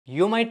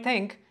You might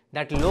think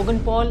that Logan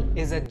Paul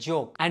is a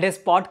joke and his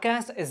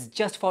podcast is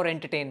just for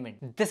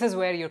entertainment. This is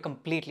where you're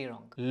completely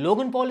wrong.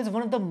 Logan Paul is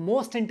one of the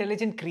most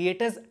intelligent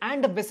creators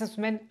and a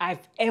businessman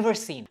I've ever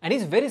seen. And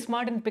he's very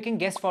smart in picking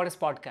guests for his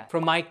podcast.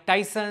 From Mike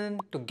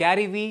Tyson to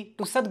Gary Vee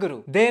to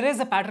Sadhguru, there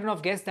is a pattern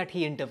of guests that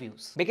he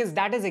interviews because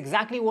that is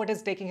exactly what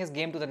is taking his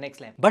game to the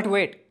next level. But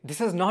wait, this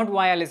is not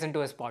why I listen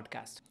to his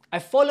podcast. I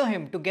follow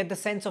him to get the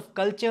sense of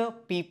culture,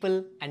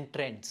 people, and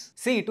trends.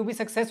 See, to be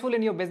successful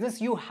in your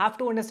business, you have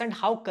to understand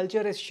how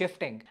culture is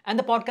shifting. And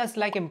the podcasts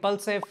like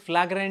Impulsive,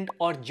 Flagrant,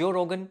 or Joe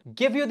Rogan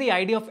give you the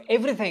idea of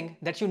everything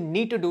that you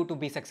need to do to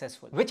be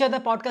successful. Which other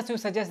podcasts you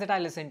suggest that I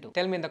listen to?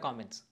 Tell me in the comments.